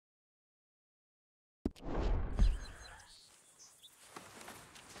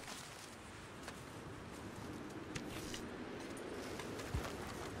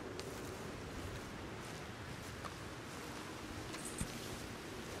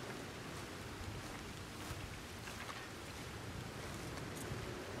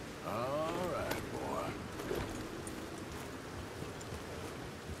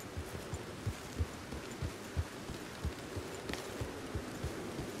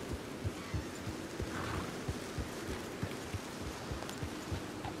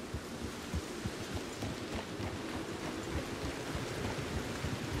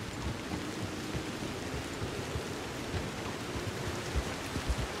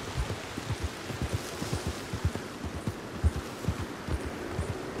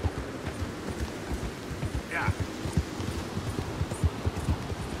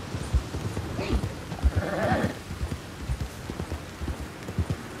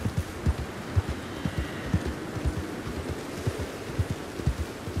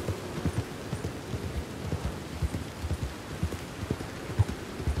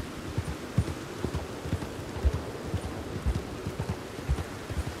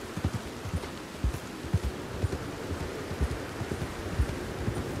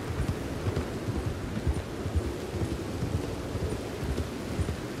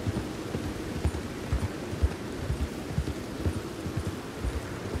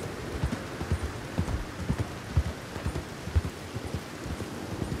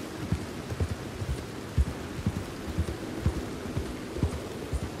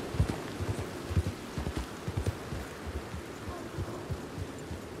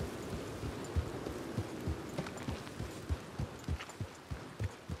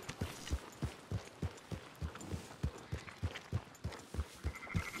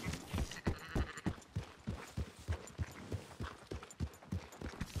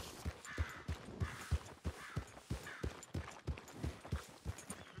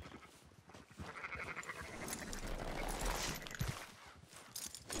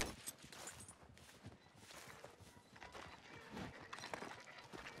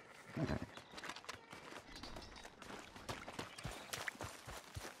You're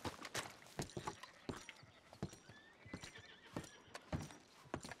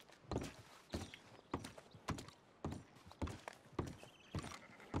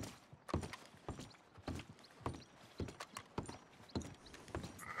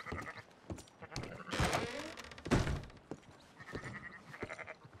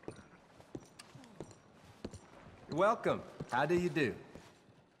welcome. How do you do?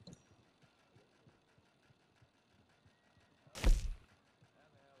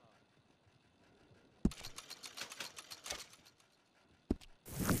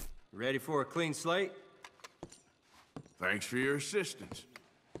 Ready for a clean slate? Thanks for your assistance.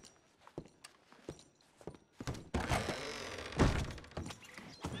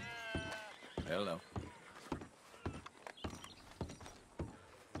 Hello.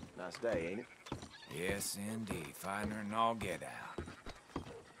 Nice day, ain't it? Yes, indeed. Finer than all get out.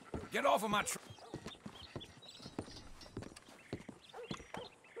 Get off of my tr—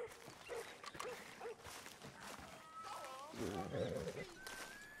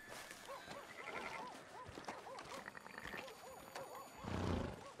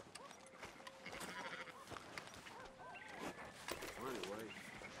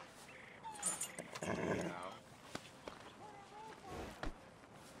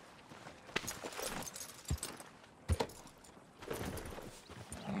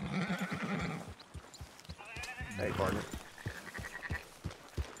 Hey, partner.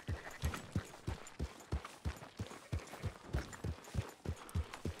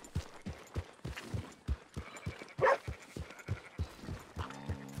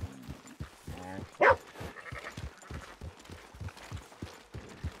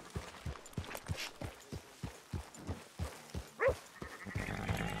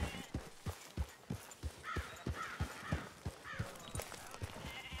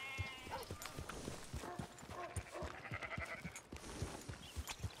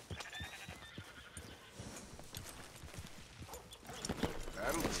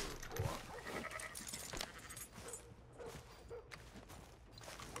 That'll do it, boy.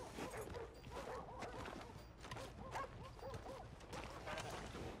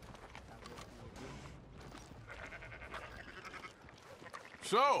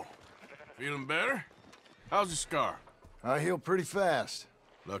 So, feeling better? How's the scar? I heal pretty fast.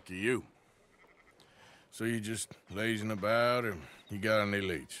 Lucky you. So you just lazing about, or you got any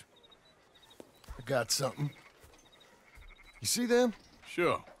leads? I got something. You see them?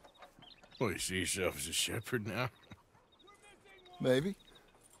 Sure. Well, you see yourself as a shepherd now? Maybe.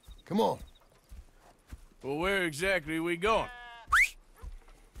 Come on. Well, where exactly are we going?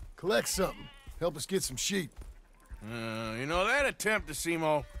 Collect something. Help us get some sheep. You know, that attempt to seem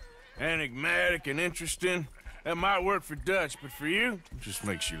all enigmatic and interesting, that might work for Dutch, but for you, it just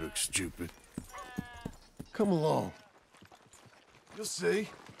makes you look stupid. Come along. You'll see.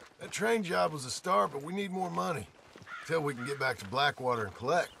 That train job was a start, but we need more money. Till we can get back to Blackwater and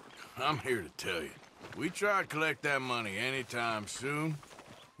collect. I'm here to tell you, we try to collect that money anytime soon,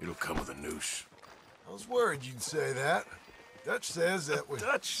 it'll come with a noose. I was worried you'd say that. Dutch says that we...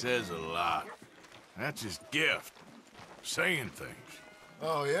 Dutch says a lot. That's his gift. Saying things.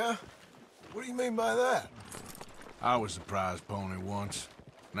 Oh, yeah? What do you mean by that? I was the prize pony once.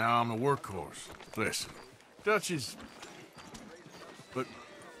 Now I'm the workhorse. Listen, Dutch is... But,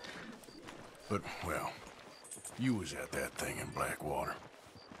 well, you was at that thing in Blackwater.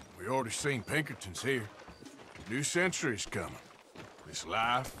 We already seen Pinkertons here. New century's coming. This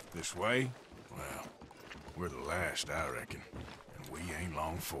life, this way, well, we're the last, I reckon. And we ain't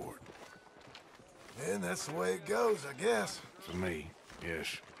long for it. And that's the way it goes, I guess. For me,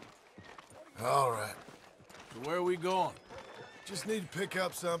 yes. All right. So where are we going? Just need to pick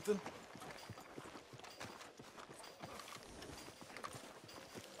up something.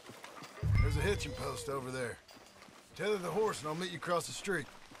 There's a hitching post over there. Tether the horse and I'll meet you across the street.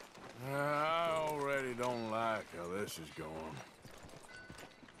 I already don't like how this is going.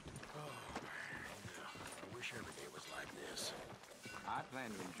 I wish every day was like this. I plan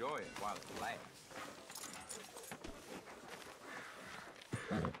to enjoy it while it lasts.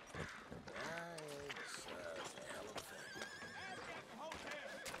 It's a hell of a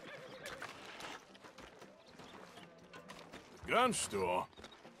thing. Gun store?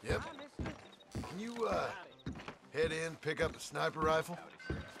 Yep. Can you, head in, pick up a sniper rifle?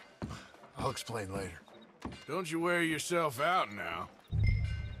 I'll explain later. Don't you wear yourself out now.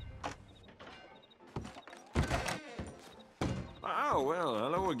 Oh, well,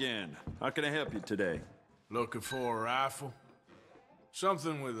 hello again. How can I help you today? Looking for a rifle?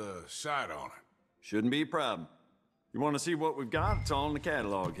 Something with a sight on it. Shouldn't be a problem. You want to see what we've got? It's all in the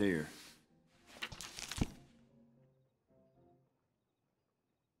catalog here.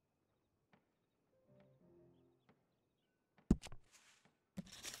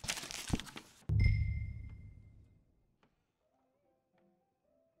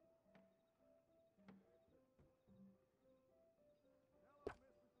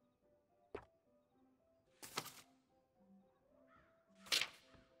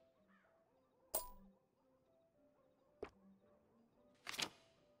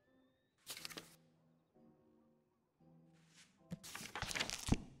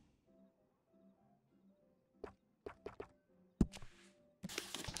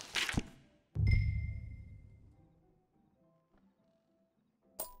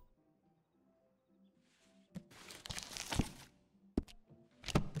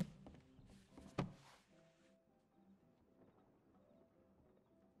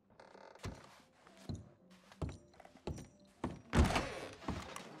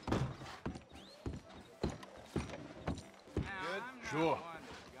 Sure.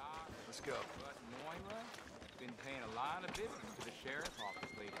 Let's go. But Moira been paying a lot of visits to the sheriff's office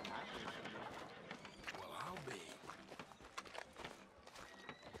lately. Well, I'll be.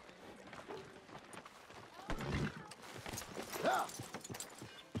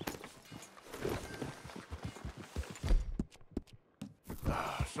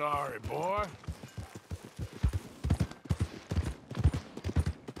 Sorry, boy.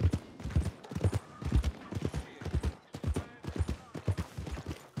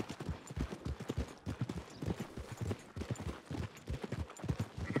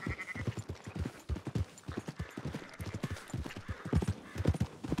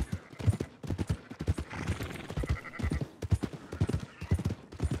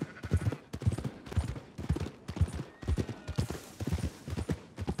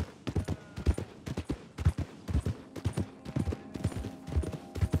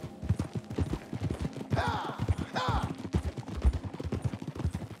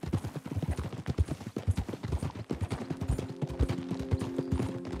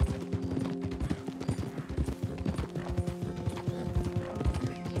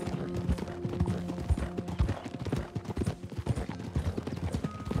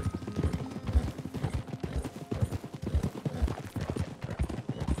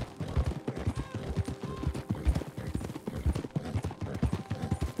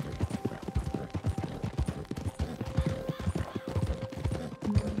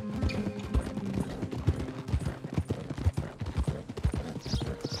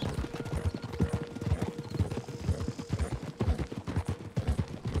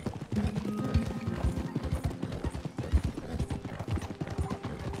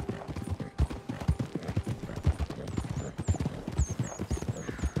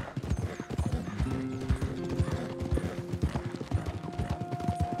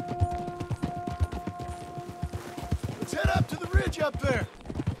 Let's head up to the ridge up there.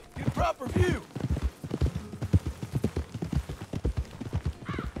 Get a proper view.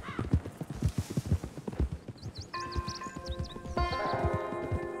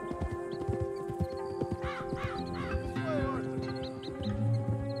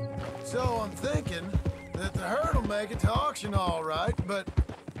 So I'm thinking that the herd will make it to auction all right, but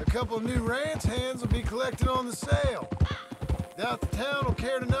a couple of new ranch hands will be collected on the sale. Doubt the town will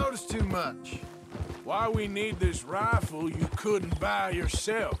care to notice too much. Why we need this rifle you couldn't buy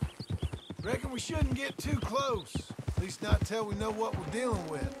yourself? Reckon we shouldn't get too close. At least not till we know what we're dealing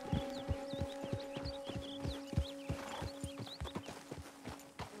with.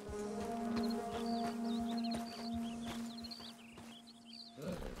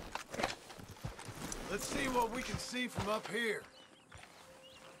 Let's see what we can see from up here.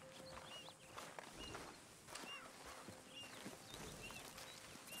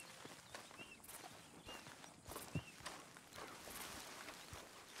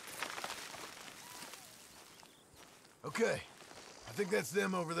 Okay, I think that's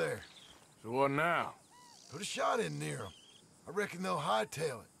them over there. So what now? Put a shot in near them. I reckon they'll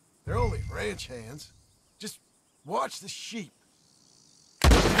hightail it. They're only ranch hands. Just watch the sheep.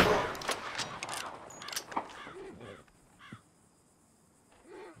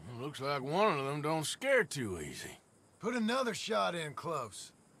 Looks like one of them don't scare too easy. Put another shot in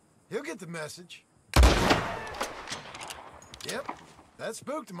close. He'll get the message. Yep, that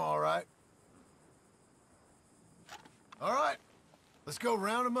spooked him all right. All right, let's go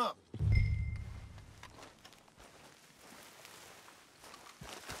round him up.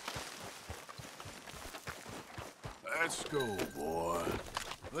 Let's go, boy.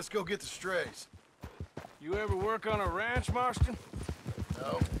 Let's go get the strays. You ever work on a ranch, Marston?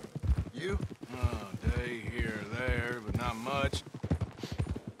 No. You? Oh, pay here or there, but not much.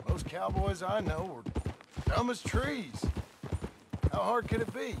 Most cowboys I know are dumb as trees. How hard could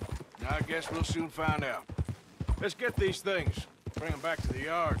it be? I guess we'll soon find out. Let's get these things. Bring them back to the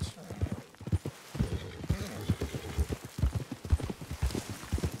yards.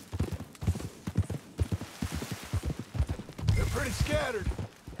 They're pretty scattered.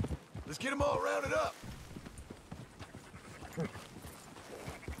 Let's get them all rounded up.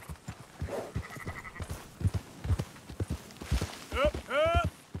 Up, up!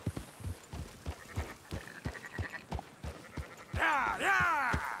 Yeah,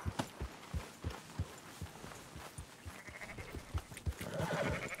 yeah!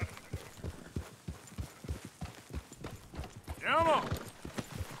 Come on!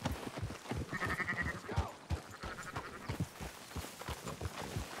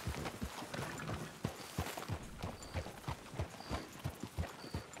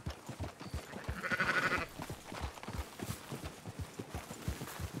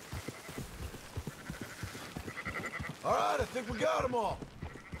 All right, I think we got them all.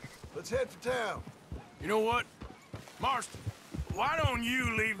 Let's head for town. You know what? Marston, why don't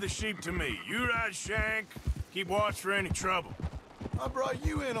you leave the sheep to me? You ride Shank, keep watch for any trouble. I brought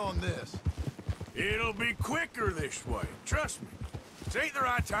you in on this. It'll be quicker this way, trust me. This ain't the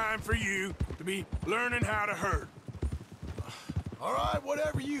right time for you to be learning how to herd. All right,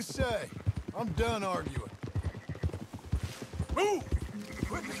 whatever you say. I'm done arguing. Move!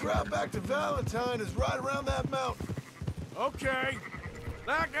 Quickest route back to Valentine is right around that mountain. Okay.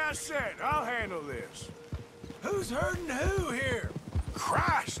 Like I said, I'll handle this. Who's hurting who here?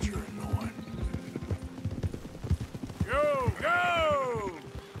 Christ, you're annoying. Go, go!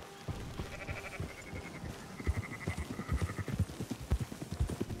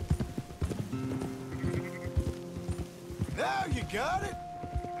 Now you got it?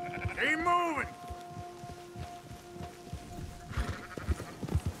 Keep moving.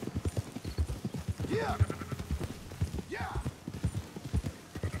 Yeah. Yeah.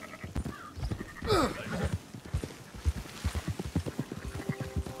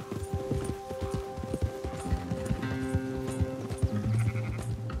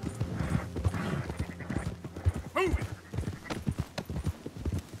 Move it.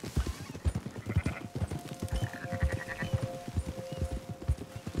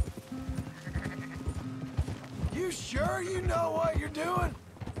 You sure you know what you're doing?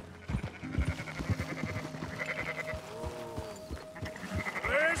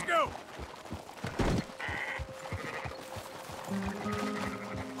 Let's go.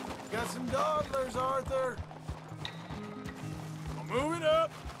 Got some dawdlers, Arthur. I'll move it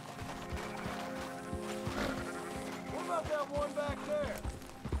up. What about that one back there?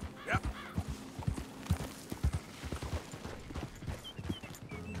 Yep.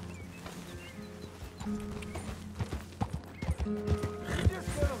 You just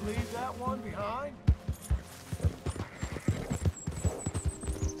gonna leave that one behind?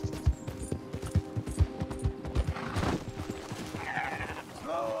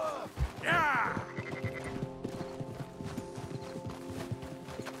 Slow up! Yeah.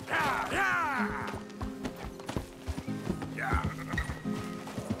 Yeah, yeah. Yeah.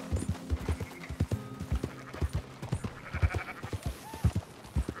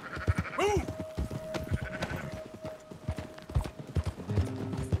 Move.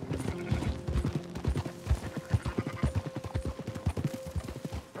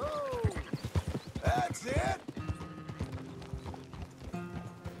 Oh, that's it.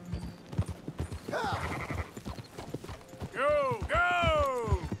 Ha! Go,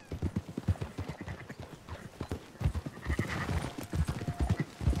 go.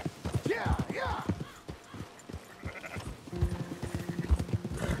 Yeah, yeah.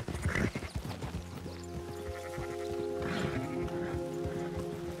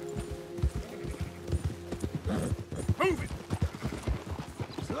 Move it.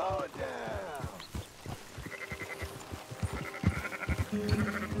 Slow it down.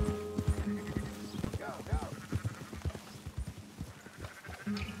 Go, go.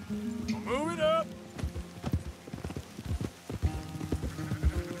 I'll move it up.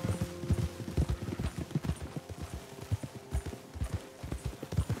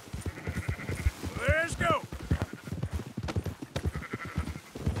 Let's go.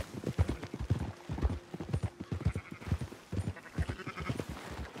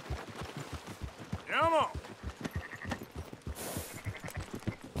 Come on.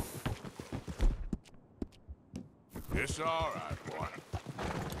 It's all right, boy.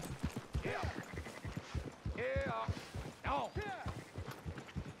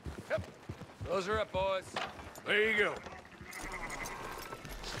 Those are up, boys. There you go.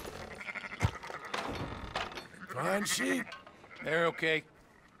 And sheep. They're okay.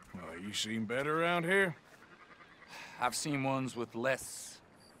 Well, you seem better around here? I've seen ones with less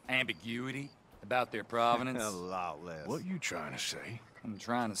ambiguity about their provenance. A lot less. What you trying to say? I'm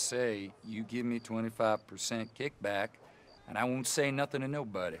trying to say, you give me 25% kickback, and I won't say nothing to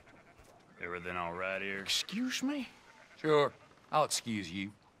nobody. Everything all right here? Excuse me? Sure, I'll excuse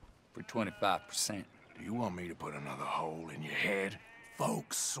you for 25%. Do you want me to put another hole in your head?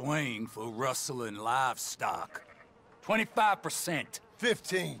 Folks swing for rustling livestock. 25%.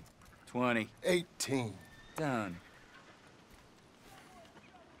 15. 20. 18. Done.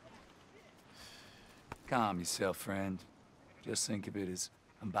 Calm yourself, friend. Just think of it as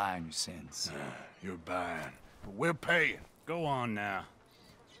I'm buying your sins. You're buying, but we're paying. Go on now.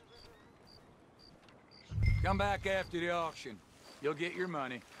 Come back after the auction. You'll get your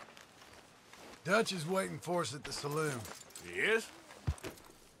money. Dutch is waiting for us at the saloon. He is?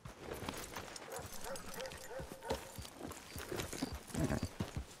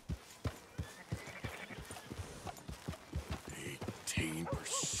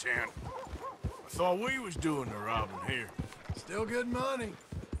 $18%. I thought we was doing the robbing here. Still good money.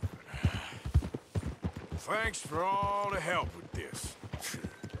 Thanks for all the help with this.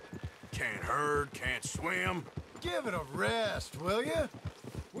 Can't herd, can't swim. Give it a rest, will ya?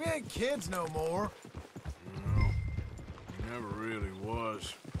 We ain't kids no more. No, never really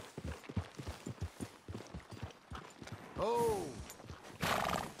was. Oh.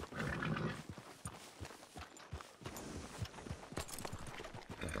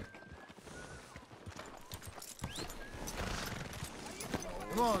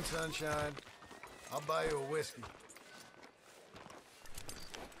 Come on, sunshine. I'll buy you a whiskey.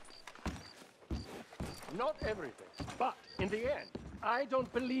 Not everything, but in the end, I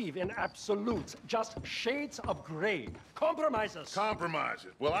don't believe in absolutes, just shades of gray. Compromises.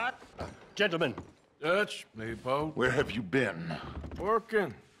 Compromises. Well, Gentlemen. Dutch, Leopold. where have you been?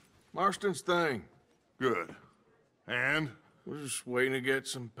 Working. Marston's thing. Good. And? We're just waiting to get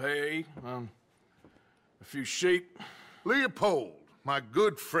some pay on a few sheep. Leopold, my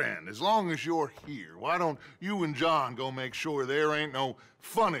good friend, as long as you're here, why don't you and John go make sure there ain't no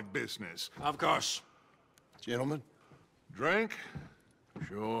funny business? Of course. Gentlemen, drink?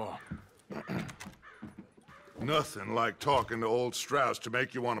 Sure. Nothing like talking to old Strauss to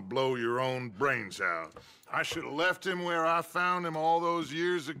make you want to blow your own brains out. I should have left him where I found him all those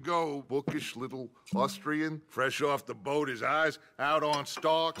years ago. Bookish little Austrian, fresh off the boat, his eyes out on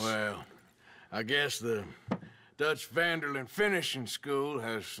stalks. Well, I guess the Dutch Vanderlyn Finishing School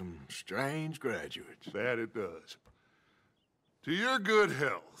has some strange graduates. That it does. To your good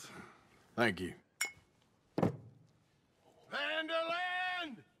health. Thank you.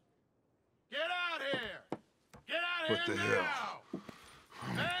 Vanderland! Get out here! Get out What here the now! hell?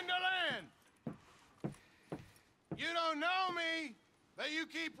 Vanderland! You don't know me, but you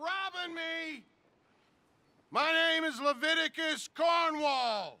keep robbing me! My name is Leviticus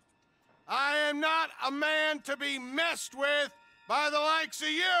Cornwall. I am not a man to be messed with by the likes of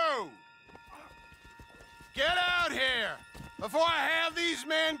you! Get out here before I have these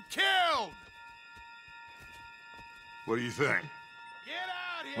men killed! What do you think? Get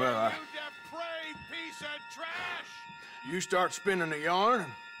out here, Well, you depraved piece of trash! You start spinning the yarn,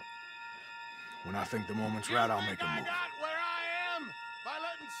 and when I think the moment's right, I'll make a I move. got where I am by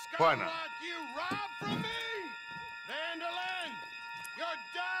letting Why scum not? like you rob from me? Vanderlyn, you're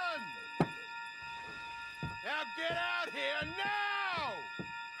done! Now get out here now!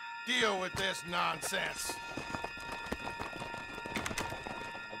 Deal with this nonsense.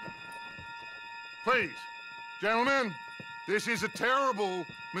 Please, gentlemen, this is a terrible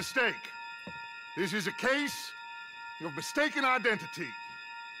mistake. This is a case of mistaken identity.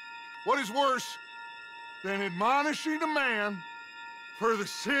 What is worse than admonishing a man for the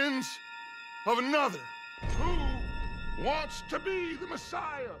sins of another who wants to be the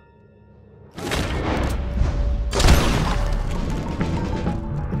Messiah?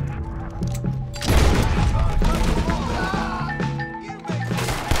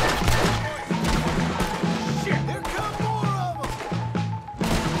 Here come more of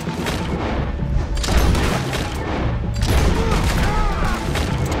them!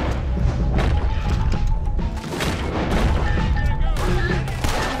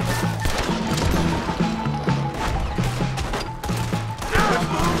 Let's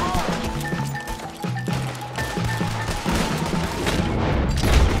move on!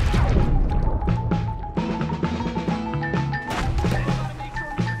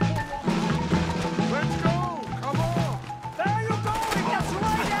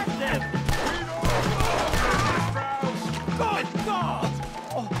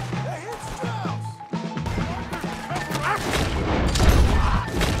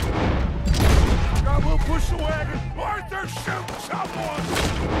 wagon! Arthur, shoot someone!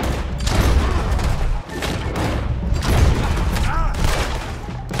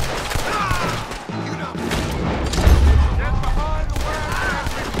 You know. Get behind the wagon as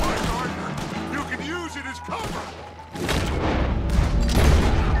we push, Arthur. You can use it as cover.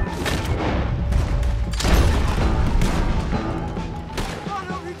 What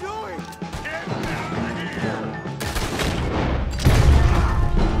are we doing? Get down here!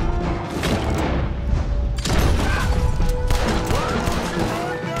 Why don't you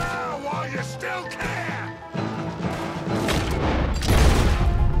run now while you still can?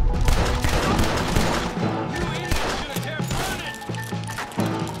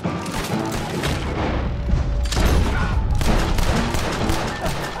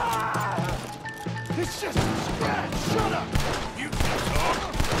 It's just a scratch! Shut up! You can talk!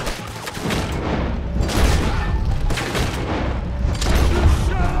 You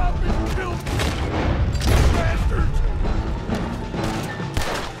shut up and kill me! Bastards!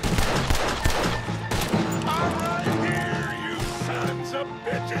 I'm right here, you sons of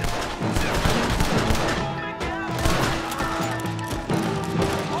bitches!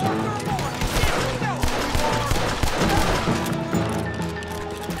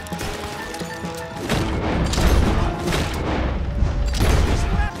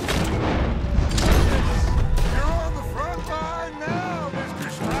 You're on the front line now, Mr.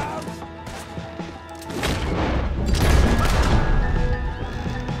 Strauss!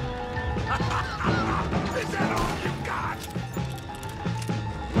 Is that all you got?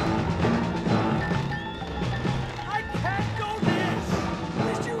 I can't go this! At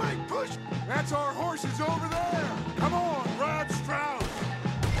least you ain't pushed! That's our horses over there! Come on, ride Strauss!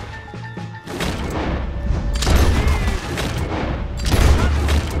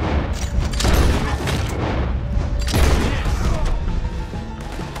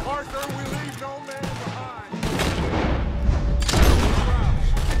 Arthur, we leave no man behind.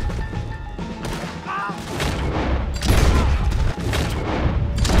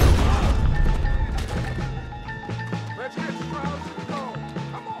 Let's get Strauss and go.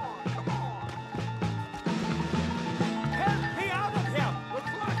 Come on, come on. Help me out of here.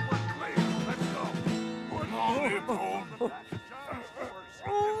 Looks like we're clear. Let's go. Put on it, Paul.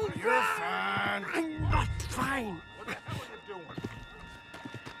 You're fine. I'm not fine. What the hell are you doing?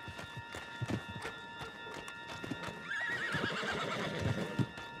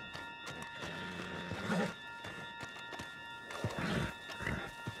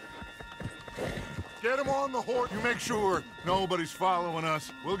 Get him on the horse. You make sure nobody's following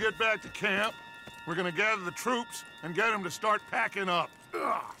us. We'll get back to camp. We're gonna gather the troops and get them to start packing up.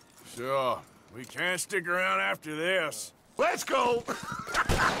 Sure. We can't stick around after this. Let's go!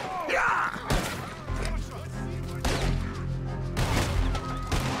 Yeah!